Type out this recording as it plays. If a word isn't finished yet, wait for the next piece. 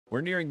We're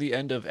nearing the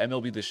end of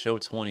MLB The Show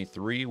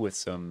 23 with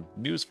some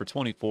news for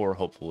 24,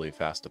 hopefully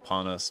fast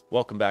upon us.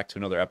 Welcome back to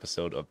another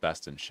episode of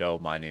Best in Show.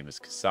 My name is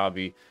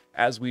Kasavi.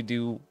 As we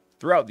do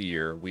throughout the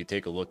year, we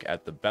take a look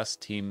at the best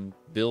team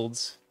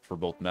builds for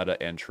both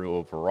meta and true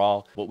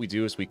overall. What we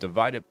do is we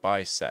divide it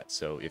by set.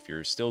 So if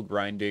you're still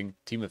grinding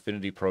team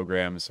affinity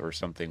programs or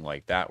something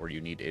like that where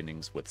you need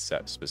innings with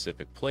set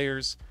specific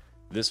players,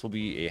 this will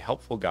be a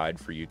helpful guide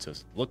for you to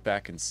look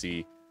back and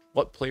see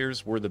what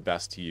players were the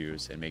best to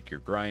use and make your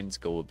grinds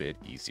go a bit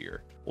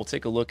easier. We'll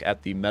take a look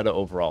at the meta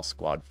overall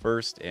squad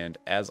first, and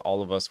as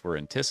all of us were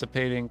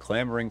anticipating,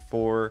 clamoring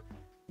for,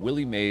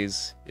 Willie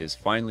Mays is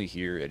finally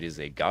here. It is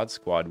a God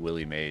Squad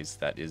Willie Mays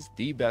that is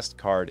the best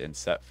card in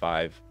set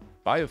 5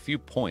 by a few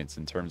points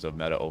in terms of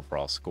meta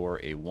overall score,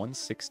 a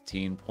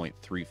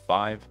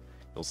 116.35.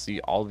 You'll see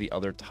all the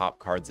other top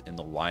cards in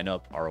the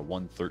lineup are a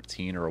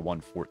 113 or a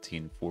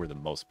 114 for the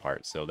most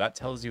part. So that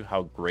tells you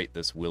how great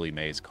this Willie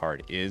Mays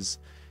card is.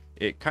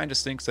 It kind of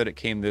stinks that it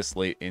came this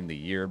late in the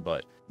year,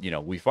 but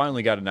we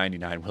finally got a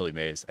 99 Willie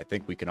Mays. I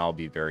think we can all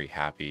be very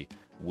happy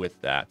with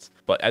that.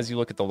 But as you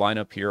look at the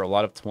lineup here, a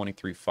lot of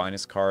 23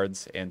 finest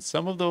cards, and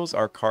some of those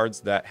are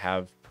cards that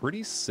have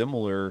pretty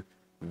similar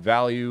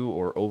value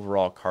or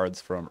overall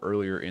cards from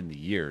earlier in the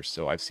year.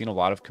 So I've seen a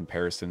lot of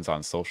comparisons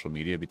on social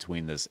media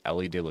between this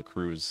Ellie De La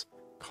Cruz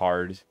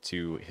card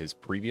to his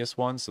previous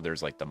one. So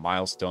there's like the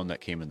milestone that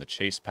came in the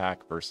chase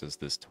pack versus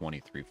this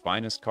 23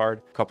 finest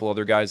card. A couple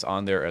other guys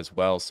on there as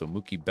well. So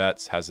Mookie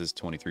Betts has his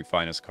 23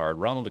 finest card.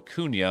 Ronald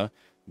Acuna,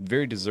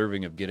 very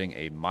deserving of getting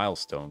a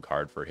milestone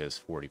card for his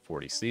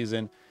 40-40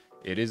 season.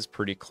 It is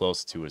pretty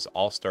close to his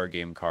all-star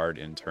game card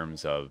in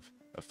terms of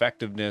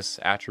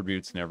effectiveness,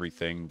 attributes, and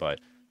everything, but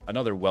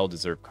another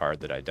well-deserved card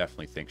that I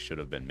definitely think should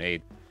have been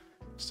made.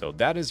 So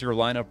that is your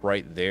lineup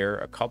right there.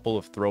 A couple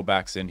of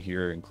throwbacks in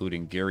here,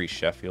 including Gary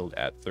Sheffield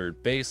at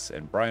third base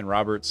and Brian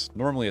Roberts,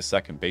 normally a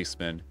second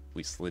baseman.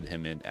 We slid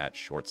him in at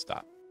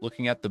shortstop.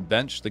 Looking at the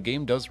bench, the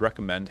game does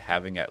recommend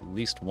having at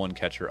least one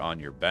catcher on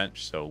your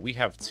bench. So we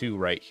have two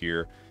right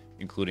here,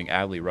 including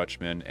Adley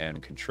Rutschman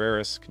and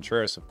Contreras.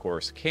 Contreras, of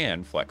course,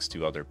 can flex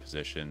to other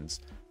positions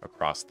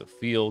across the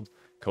field.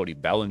 Cody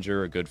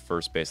Bellinger, a good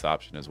first base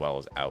option as well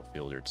as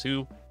outfielder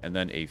too. And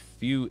then a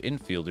few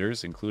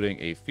infielders, including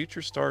a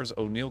Future Stars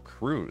O'Neal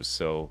Cruz.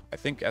 So I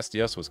think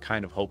SDS was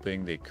kind of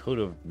hoping they could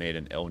have made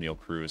an O'Neal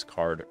Cruz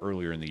card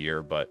earlier in the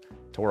year, but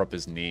tore up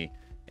his knee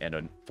and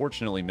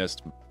unfortunately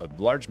missed a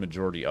large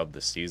majority of the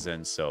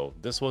season. So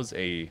this was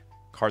a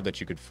card that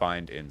you could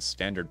find in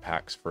standard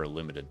packs for a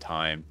limited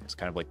time. It's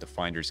kind of like the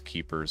Finders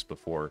Keepers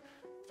before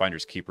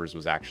Finders Keepers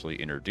was actually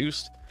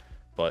introduced.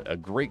 But a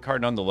great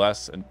card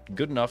nonetheless, and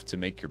good enough to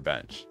make your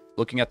bench.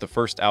 Looking at the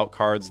first out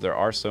cards, there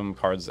are some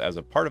cards as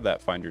a part of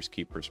that Finders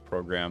Keepers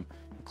program,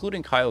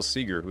 including Kyle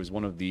Seager, who's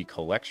one of the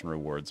collection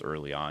rewards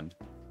early on.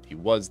 He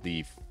was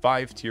the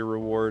 5-tier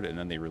reward, and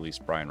then they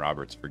released Brian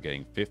Roberts for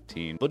getting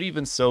 15. But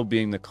even so,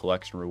 being the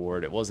collection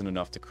reward, it wasn't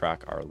enough to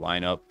crack our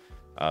lineup.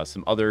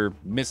 Some other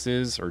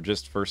misses or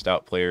just first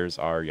out players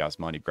are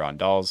Yasmani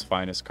Grandal's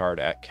finest card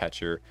at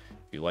catcher.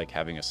 You like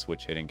having a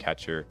switch hitting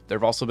catcher. There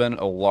have also been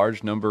a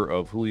large number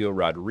of Julio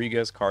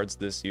Rodriguez cards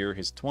this year.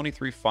 His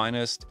 23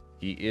 finest,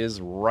 he is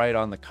right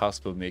on the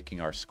cusp of making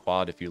our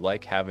squad. If you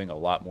like having a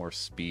lot more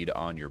speed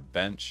on your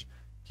bench,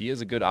 he is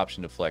a good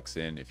option to flex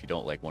in if you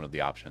don't like one of the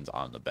options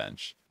on the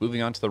bench.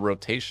 Moving on to the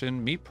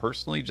rotation, me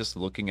personally, just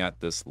looking at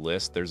this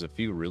list, there's a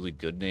few really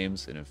good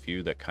names and a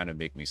few that kind of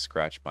make me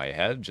scratch my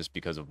head just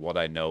because of what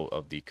I know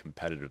of the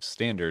competitive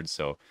standards.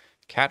 So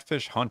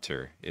Catfish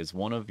Hunter is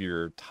one of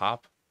your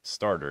top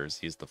starters.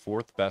 He's the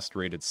 4th best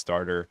rated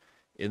starter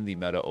in the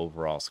meta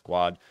overall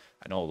squad.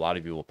 I know a lot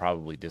of you will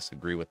probably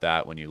disagree with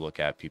that when you look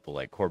at people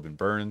like Corbin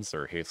Burns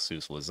or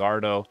Jesus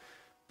Luzardo,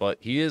 but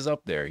he is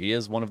up there. He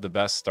is one of the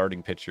best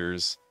starting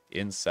pitchers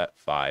in set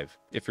 5.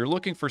 If you're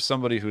looking for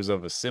somebody who's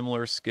of a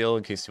similar skill,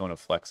 in case you want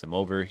to flex him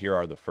over, here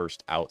are the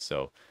first out.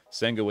 So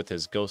Senga with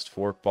his ghost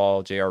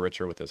forkball, JR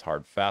Richer with his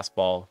hard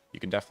fastball. You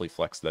can definitely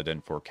flex that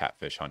in for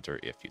Catfish Hunter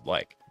if you'd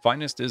like.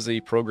 Finest is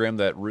a program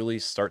that really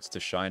starts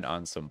to shine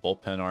on some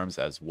bullpen arms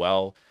as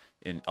well.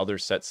 In other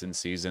sets and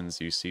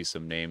seasons, you see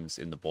some names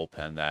in the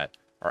bullpen that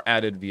are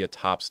added via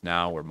Tops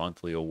Now or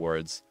monthly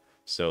awards.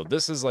 So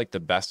this is like the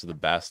best of the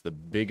best. The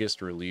biggest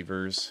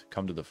relievers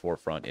come to the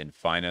forefront in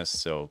finest.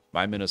 So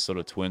my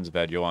Minnesota Twins have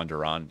had Yohan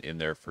Duran in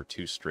there for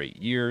 2 straight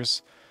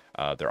years.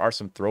 There are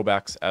some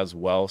throwbacks as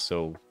well.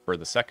 So for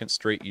the 2nd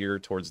straight year,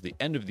 towards the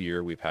end of the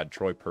year, we've had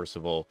Troy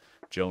Percival,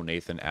 Joe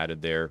Nathan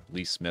added there,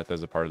 Lee Smith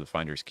as a part of the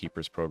Finders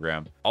Keepers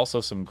program.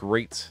 Also some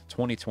great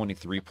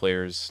 2023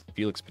 players,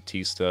 Felix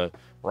Bautista,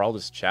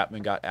 Aroldis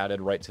Chapman got added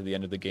right to the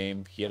end of the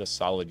game. He had a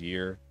solid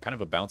year, kind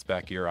of a bounce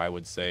back year, I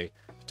would say,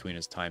 between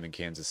his time in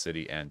Kansas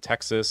City and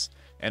Texas.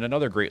 And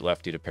another great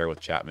lefty to pair with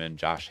Chapman,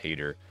 Josh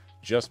Hader,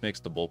 just makes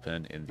the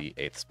bullpen in the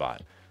 8th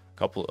spot. A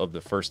couple of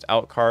the first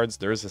out cards,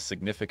 there is a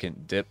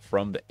significant dip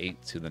from the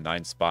 8th to the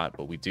 9th spot,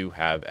 but we do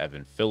have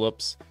Evan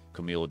Phillips,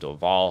 Camilo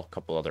Doval, a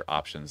couple other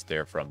options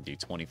there from the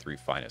 23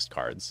 finest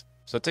cards.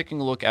 So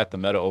taking a look at the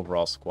meta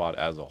overall squad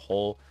as a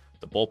whole,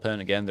 The bullpen,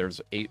 again, there's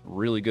 8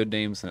 really good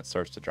names, and it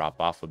starts to drop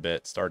off a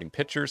bit. Starting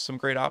pitchers, some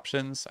great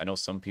options. I know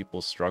some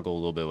people struggle a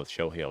little bit with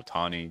Shohei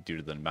Ohtani due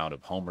to the amount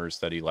of homers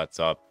that he lets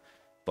up,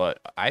 but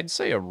I'd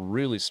say a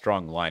really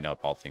strong lineup,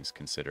 all things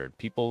considered.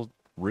 People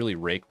really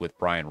rake with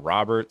Brian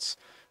Roberts,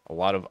 a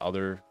lot of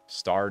other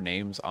star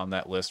names on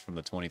that list from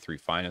the 23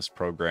 Finest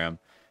program,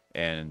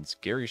 and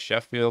Gary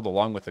Sheffield,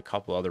 along with a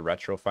couple other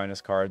retro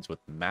Finest cards with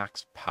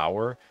max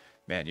power.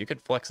 Man, you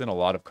could flex in a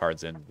lot of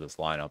cards into this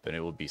lineup and it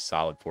will be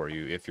solid for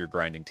you if you're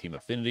grinding Team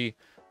Affinity.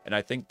 And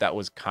I think that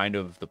was kind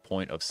of the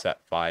point of set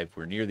 5.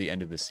 We're near the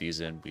end of the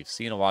season. We've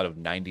seen a lot of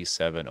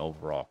 97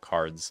 overall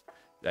cards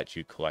that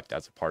you collect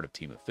as a part of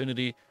Team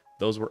Affinity.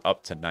 Those were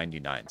up to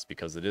 99s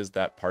because it is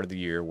that part of the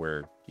year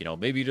where, you know,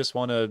 maybe you just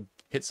want to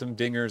hit some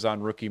dingers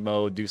on rookie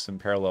mode, do some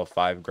parallel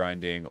 5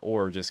 grinding,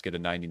 or just get a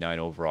 99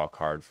 overall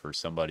card for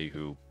somebody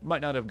who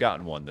might not have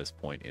gotten one this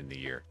point in the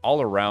year.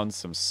 All around,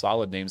 some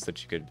solid names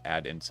that you could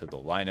add into the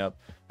lineup.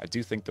 I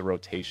do think the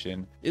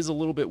rotation is a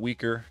little bit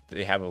weaker.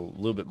 They have a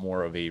little bit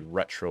more of a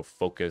retro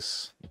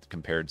focus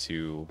compared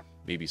to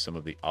maybe some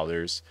of the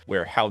others,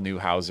 where Hal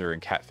Newhouser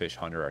and Catfish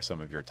Hunter are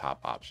some of your top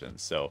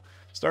options. So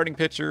starting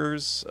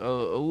pitchers, a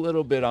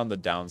little bit on the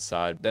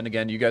downside. Then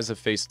again, you guys have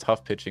faced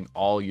tough pitching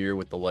all year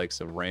with the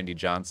likes of Randy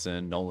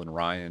Johnson, Nolan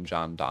Ryan,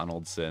 John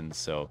Donaldson.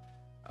 So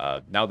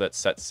now that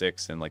set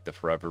 6 and like the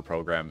Forever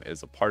program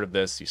is a part of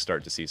this, you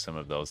start to see some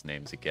of those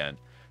names again.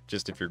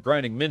 Just if you're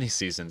grinding mini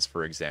seasons,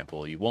 for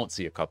example, you won't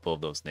see a couple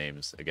of those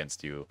names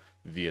against you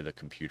via the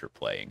computer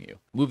playing you.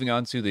 Moving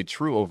on to the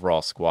true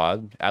overall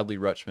squad, Adley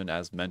Rutschman,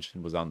 as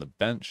mentioned, was on the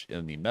bench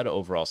in the meta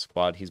overall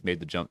squad. He's made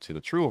the jump to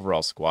the true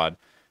overall squad,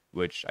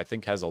 which I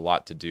think has a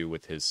lot to do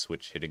with his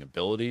switch hitting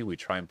ability. We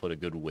try and put a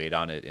good weight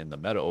on it in the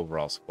meta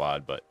overall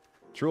squad, but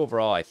true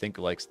overall, I think,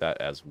 likes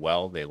that as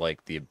well. They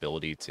like the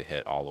ability to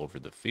hit all over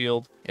the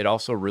field. It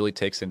also really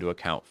takes into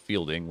account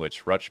fielding,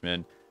 which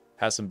Rutschman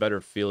has some better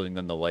fielding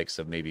than the likes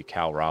of maybe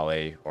Cal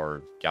Raleigh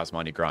or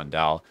Yasmani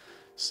Grandal.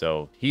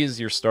 So he is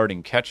your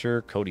starting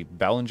catcher. Cody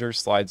Bellinger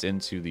slides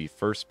into the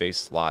first base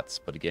slots,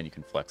 but again, you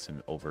can flex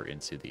him over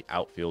into the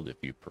outfield if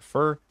you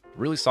prefer.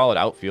 Really solid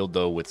outfield,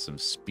 though, with some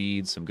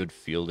speed, some good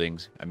fielding.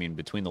 I mean,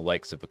 between the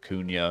likes of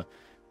Acuna,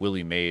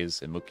 Willie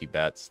Mays, and Mookie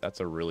Betts, that's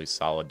a really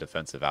solid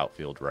defensive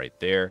outfield right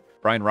there.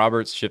 Brian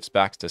Roberts shifts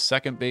back to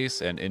second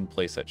base, and in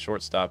place at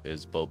shortstop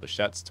is Bo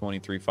Bichette's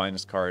 23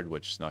 Finest card,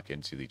 which snuck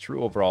into the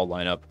true overall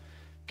lineup.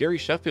 Gary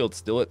Sheffield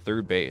still at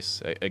third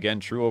base. Again,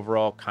 true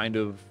overall kind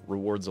of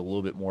rewards a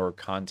little bit more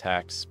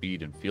contact,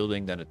 speed, and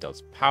fielding than it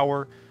does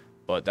power,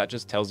 but that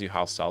just tells you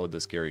how solid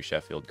this Gary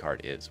Sheffield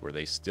card is, where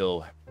they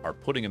still are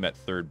putting him at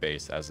third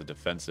base as a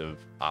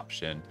defensive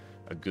option,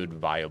 a good,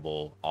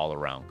 viable,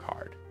 all-around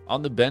card.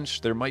 On the bench,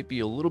 there might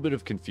be a little bit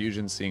of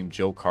confusion seeing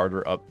Joe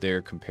Carter up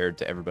there compared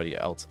to everybody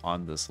else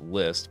on this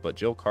list, but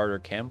Joe Carter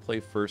can play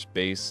first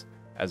base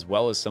as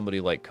well as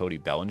somebody like Cody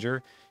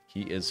Bellinger.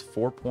 He is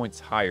 4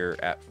 points higher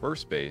at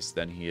first base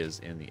than he is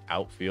in the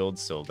outfield,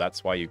 so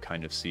that's why you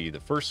kind of see the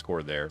first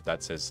score there.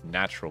 That's his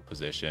natural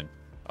position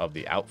of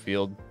the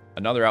outfield.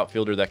 Another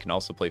outfielder that can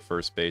also play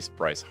first base,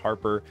 Bryce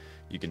Harper.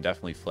 You can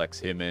definitely flex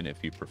him in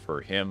if you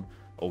prefer him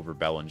over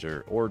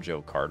Bellinger or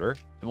Joe Carter.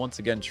 And once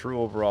again, true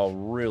overall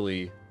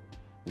really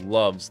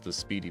loves the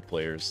speedy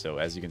players. So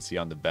as you can see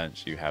on the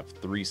bench, you have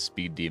 3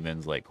 speed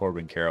demons like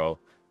Corbin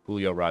Carroll,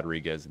 Julio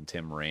Rodriguez, and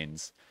Tim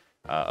Raines.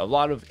 A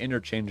lot of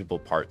interchangeable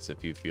parts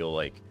if you feel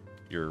like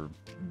your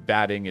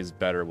batting is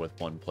better with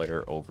one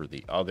player over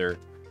the other.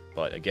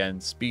 But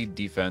again, speed,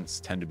 defense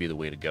tend to be the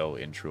way to go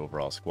in true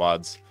overall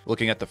squads.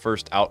 Looking at the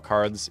first out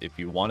cards, if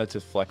you wanted to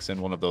flex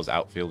in one of those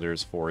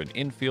outfielders for an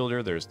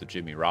infielder, there's the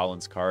Jimmy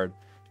Rollins card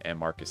and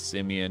Marcus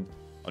Semien.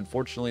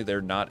 Unfortunately,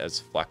 they're not as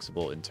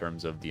flexible in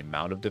terms of the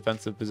amount of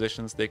defensive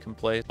positions they can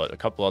play, but a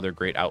couple other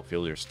great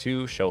outfielders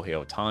too,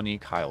 Shohei Ohtani,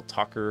 Kyle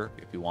Tucker,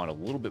 if you want a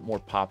little bit more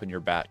pop in your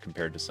bat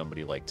compared to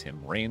somebody like Tim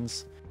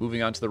Raines.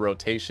 Moving on to the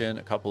rotation,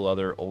 a couple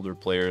other older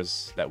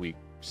players that we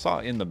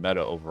saw in the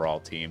meta overall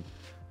team,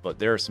 but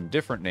there are some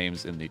different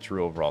names in the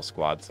true overall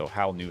squad. So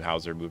Hal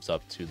Newhouser moves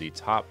up to the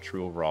top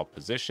true overall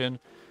position.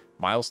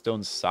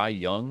 Milestone Cy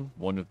Young,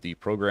 one of the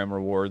program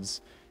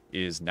rewards,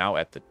 is now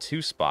at the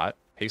 2 spot.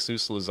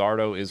 Jesus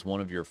Luzardo is one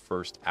of your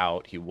first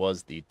out. He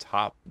was the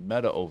top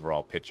meta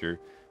overall pitcher,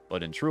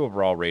 but in true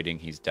overall rating,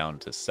 he's down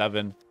to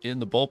 7. In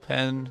the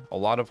bullpen, a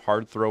lot of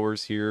hard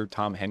throwers here.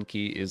 Tom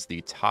Henke is the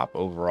top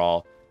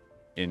overall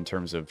in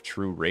terms of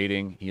true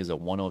rating. He is a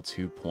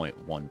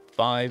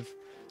 102.15.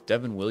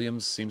 Devin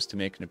Williams seems to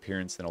make an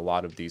appearance in a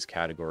lot of these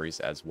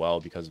categories as well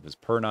because of his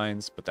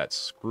per-nines, but that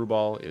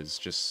screwball is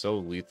just so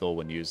lethal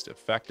when used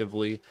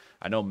effectively.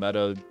 I know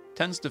meta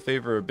tends to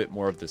favor a bit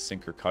more of the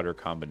sinker-cutter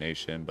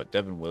combination, but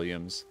Devin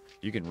Williams,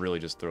 you can really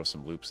just throw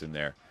some loops in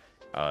there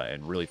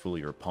and really fool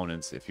your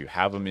opponents if you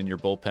have them in your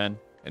bullpen.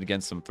 And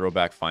again, some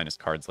throwback finest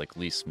cards like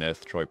Lee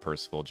Smith, Troy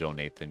Percival, Joe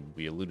Nathan.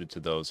 We alluded to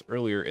those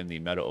earlier in the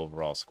meta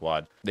overall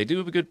squad. They do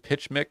have a good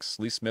pitch mix.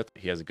 Lee Smith,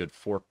 he has a good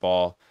fork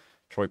ball.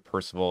 Troy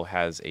Percival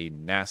has a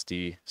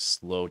nasty,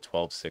 slow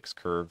 12-6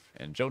 curve.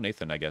 And Joe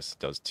Nathan, I guess,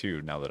 does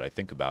too, now that I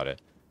think about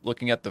it.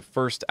 Looking at the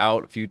first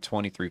out, a few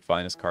 23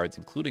 finest cards,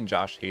 including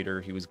Josh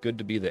Hader. He was good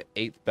to be the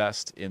 8th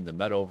best in the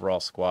meta overall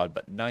squad,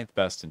 but 9th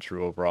best in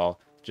true overall,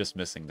 just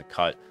missing the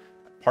cut.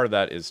 Part of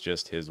that is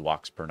just his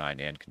walks per 9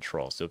 and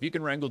control. So if you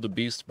can wrangle the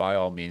beast, by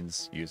all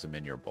means, use him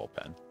in your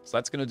bullpen. So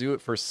that's going to do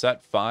it for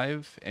set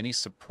 5. Any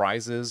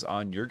surprises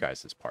on your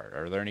guys' part?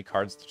 Are there any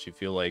cards that you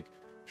feel like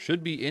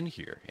should be in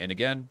here? And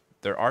again,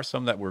 there are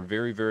some that were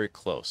very, very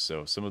close.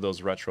 So some of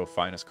those retro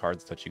finest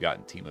cards that you got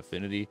in Team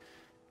Affinity,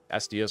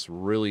 SDS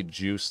really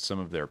juiced some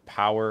of their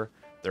power.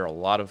 There are a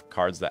lot of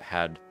cards that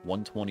had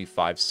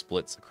 125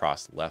 splits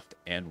across left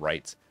and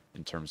right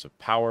in terms of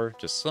power.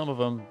 Just some of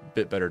them a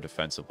bit better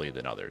defensively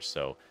than others.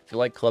 So if you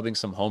like clubbing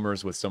some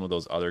homers with some of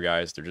those other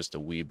guys, they're just a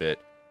wee bit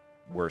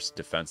worse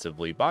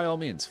defensively, by all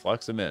means,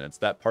 flex them in. It's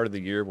that part of the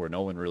year where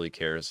no one really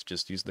cares.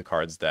 Just use the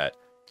cards that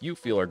you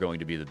feel are going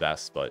to be the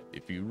best. But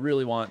if you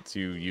really want to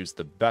use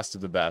the best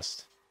of the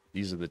best,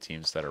 these are the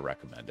teams that are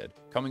recommended.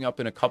 Coming up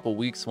in a couple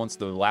weeks, once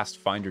the last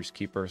Finders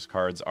Keepers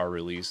cards are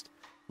released,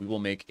 we will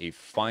make a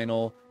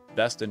final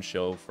best in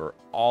show for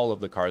all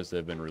of the cards that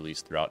have been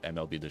released throughout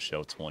MLB The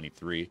Show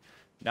 23.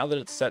 Now that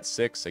it's set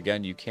 6,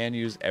 again, you can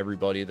use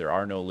everybody. There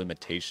are no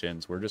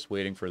limitations. We're just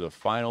waiting for the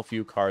final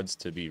few cards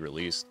to be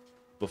released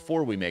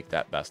before we make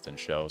that best in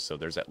show. So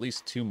there's at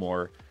least 2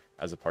 more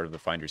as a part of the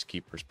Finders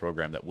Keepers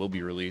program that will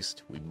be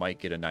released. We might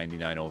get a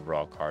 99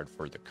 overall card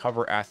for the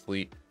cover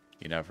athlete.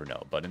 You never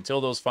know. But until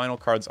those final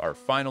cards are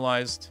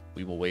finalized,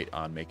 we will wait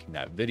on making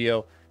that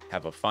video,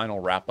 have a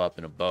final wrap up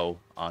and a bow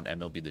on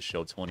MLB The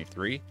Show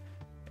 23,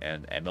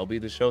 and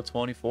MLB The Show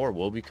 24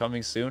 will be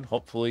coming soon.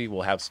 Hopefully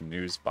we'll have some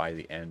news by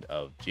the end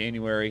of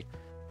January.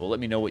 Well, let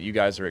me know what you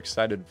guys are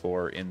excited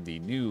for in the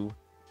new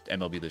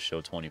MLB The Show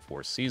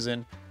 24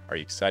 season. Are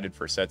you excited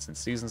for sets and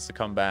seasons to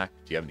come back?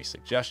 Do you have any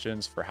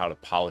suggestions for how to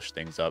polish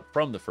things up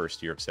from the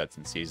first year of sets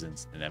and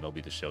seasons in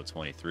MLB The Show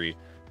 23?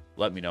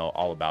 Let me know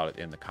all about it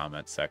in the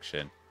comments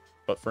section.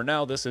 But for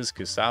now, this is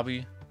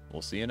Kusabi.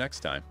 We'll see you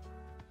next time.